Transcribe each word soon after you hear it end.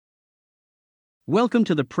Welcome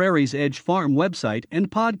to the Prairie's Edge Farm website and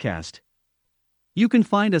podcast. You can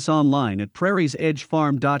find us online at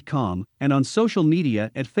prairiesedgefarm.com and on social media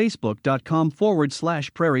at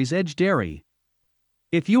facebook.com/Prairie's Edge Dairy.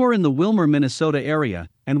 If you are in the Willmar, Minnesota area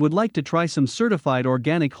and would like to try some certified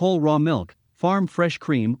organic whole raw milk, farm fresh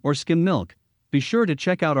cream, or skim milk, be sure to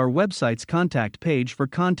check out our website's contact page for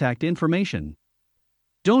contact information.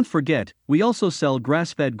 Don't forget, we also sell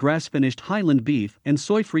grass-fed, grass-finished Highland beef and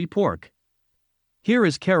soy-free pork. Here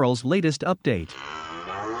is Carol's latest update.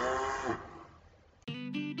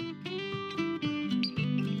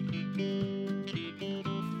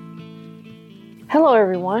 Hello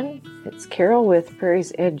everyone, it's Carol with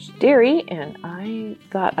Prairie's Edge Dairy, and I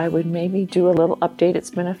thought I would maybe do a little update.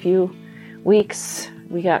 It's been a few weeks.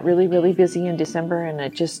 We got really busy in December and I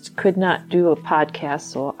just could not do a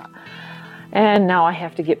podcast, and now I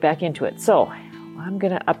have to get back into it. So I'm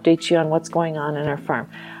going to update you on what's going on in our farm.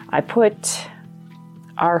 I put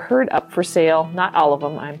our herd up for sale, not all of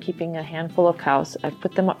them. I'm keeping a handful of cows. I've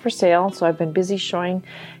put them up for sale, so I've been busy showing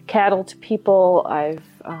cattle to people. I've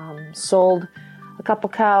sold a couple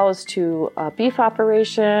cows to a beef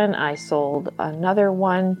operation. I sold another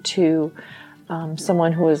one to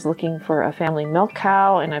someone who was looking for a family milk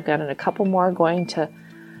cow, and I've got a couple more going to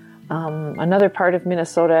another part of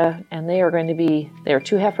Minnesota, and they are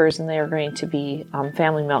two heifers, and they are going to be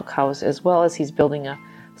family milk cows, as well as he's building a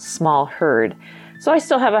small herd. So I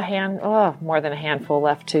still have more than a handful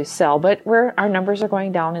left to sell, but our numbers are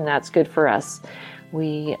going down, and that's good for us.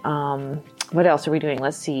 What else are we doing?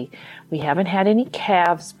 Let's see. We haven't had any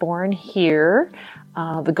calves born here.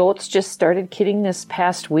 The goats just started kidding this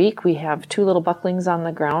past week. We have 2 little bucklings on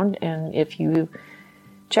the ground, and if you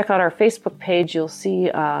check out our Facebook page, you'll see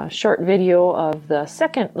a short video of the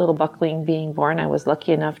second little buckling being born. I was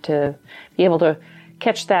lucky enough to be able to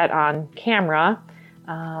catch that on camera.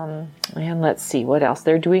 And let's see what else.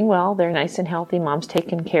 They're doing well. They're nice and healthy. Mom's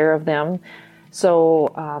taking care of them.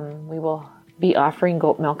 So we will be offering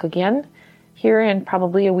goat milk again here in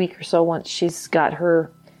probably a week or so. Once she's got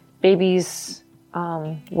her babies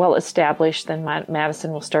well established, then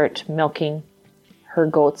Madison will start milking her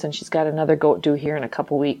goats, and she's got another goat due here in a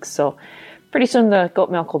couple weeks. So pretty soon the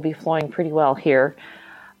goat milk will be flowing pretty well here.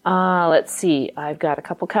 Let's see. I've got a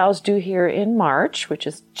couple cows due here in March, which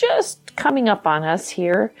is just coming up on us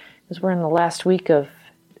here, because we're in the last week of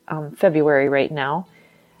February right now.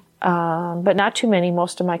 But not too many.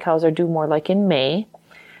 Most of my cows are due more like in May.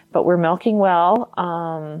 But we're milking well.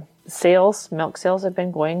 Milk sales have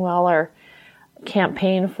been going well. Our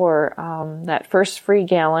campaign for that first free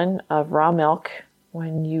gallon of raw milk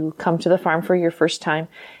when you come to the farm for your first time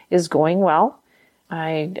is going well.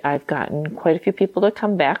 I've gotten quite a few people to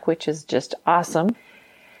come back, which is just awesome.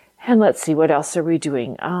 And let's see, what else are we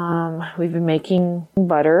doing? We've been making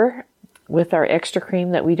butter with our extra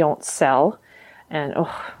cream that we don't sell. And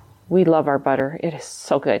we love our butter. It is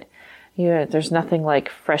so good. There's nothing like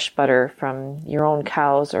fresh butter from your own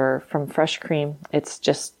cows or from fresh cream. It's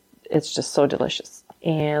just so delicious.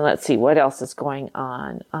 And let's see, what else is going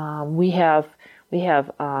on? We have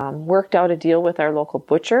worked out a deal with our local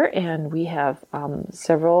butcher, and we have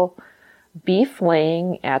several beef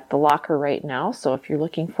laying at the locker right now. So if you're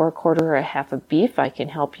looking for a quarter or a half of beef, I can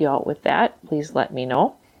help you out with that. Please let me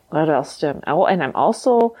know. What else? And I'm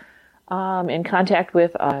also in contact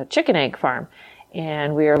with a chicken egg farm,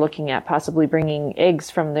 and we are looking at possibly bringing eggs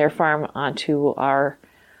from their farm onto our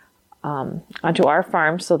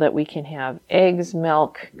farm so that we can have eggs,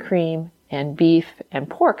 milk, cream, and beef and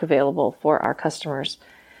pork available for our customers.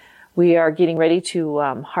 We are getting ready to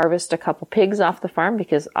harvest a couple pigs off the farm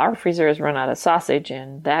because our freezer has run out of sausage,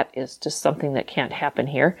 and that is just something that can't happen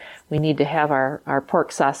here. We need to have our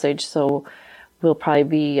pork sausage, so we'll probably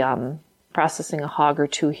be processing a hog or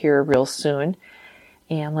 2 here real soon.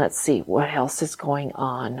 And let's see, what else is going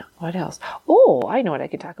on? What else? Oh, I know what I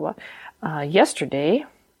could talk about. Yesterday,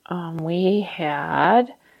 we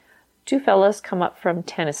had 2 fellas come up from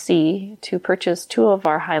Tennessee to purchase 2 of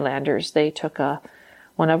our Highlanders. They took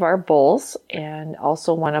one of our bulls and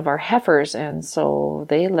also one of our heifers, and so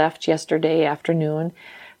they left yesterday afternoon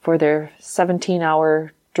for their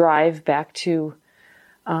 17-hour drive back to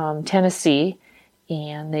Tennessee,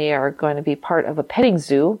 and they are going to be part of a petting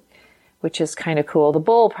zoo, which is kind of cool. The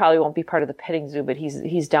bull probably won't be part of the petting zoo, but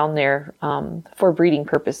he's down there for breeding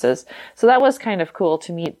purposes. So that was kind of cool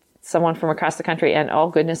to meet someone from across the country, and oh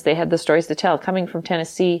goodness, they had the stories to tell. Coming from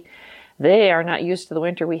Tennessee, they are not used to the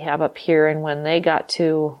winter we have up here, and when they got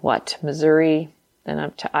to Missouri, then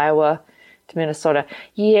up to Iowa, to Minnesota,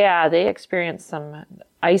 they experienced some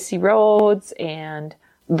icy roads and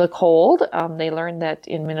the cold. They learned that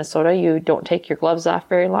in Minnesota, you don't take your gloves off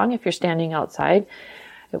very long if you're standing outside.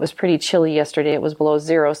 It was pretty chilly yesterday. It was below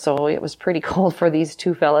zero, so it was pretty cold for these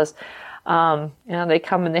two fellas. They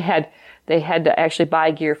come and they had to actually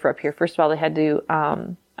buy gear for up here. First of all, they had to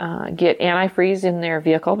get antifreeze in their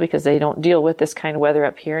vehicle because they don't deal with this kind of weather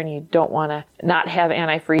up here, and you don't want to not have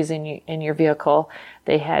antifreeze in your vehicle.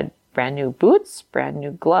 They had brand new boots, brand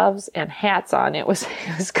new gloves, and hats on. It was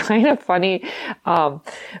kind of funny,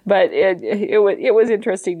 but it was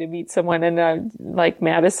interesting to meet someone. And like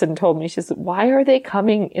Madison told me, she said, "Why are they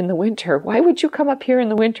coming in the winter? Why would you come up here in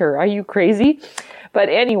the winter? Are you crazy?" But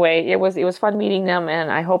anyway, it was fun meeting them, and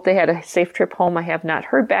I hope they had a safe trip home. I have not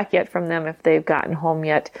heard back yet from them if they've gotten home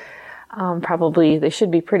yet. Probably they should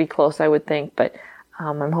be pretty close, I would think, but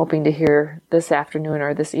I'm hoping to hear this afternoon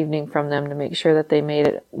or this evening from them to make sure that they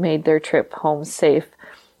made their trip home safe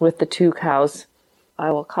with the two cows. I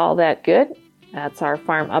will call that good. That's our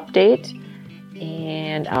farm update,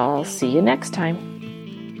 and I'll see you next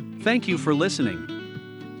time. Thank you for listening.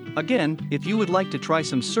 Again, if you would like to try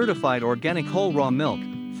some certified organic whole raw milk,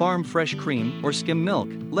 farm fresh cream, or skim milk,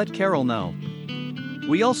 let Carol know.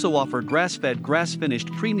 We also offer grass-fed,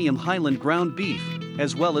 grass-finished premium Highland ground beef,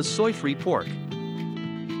 as well as soy-free pork.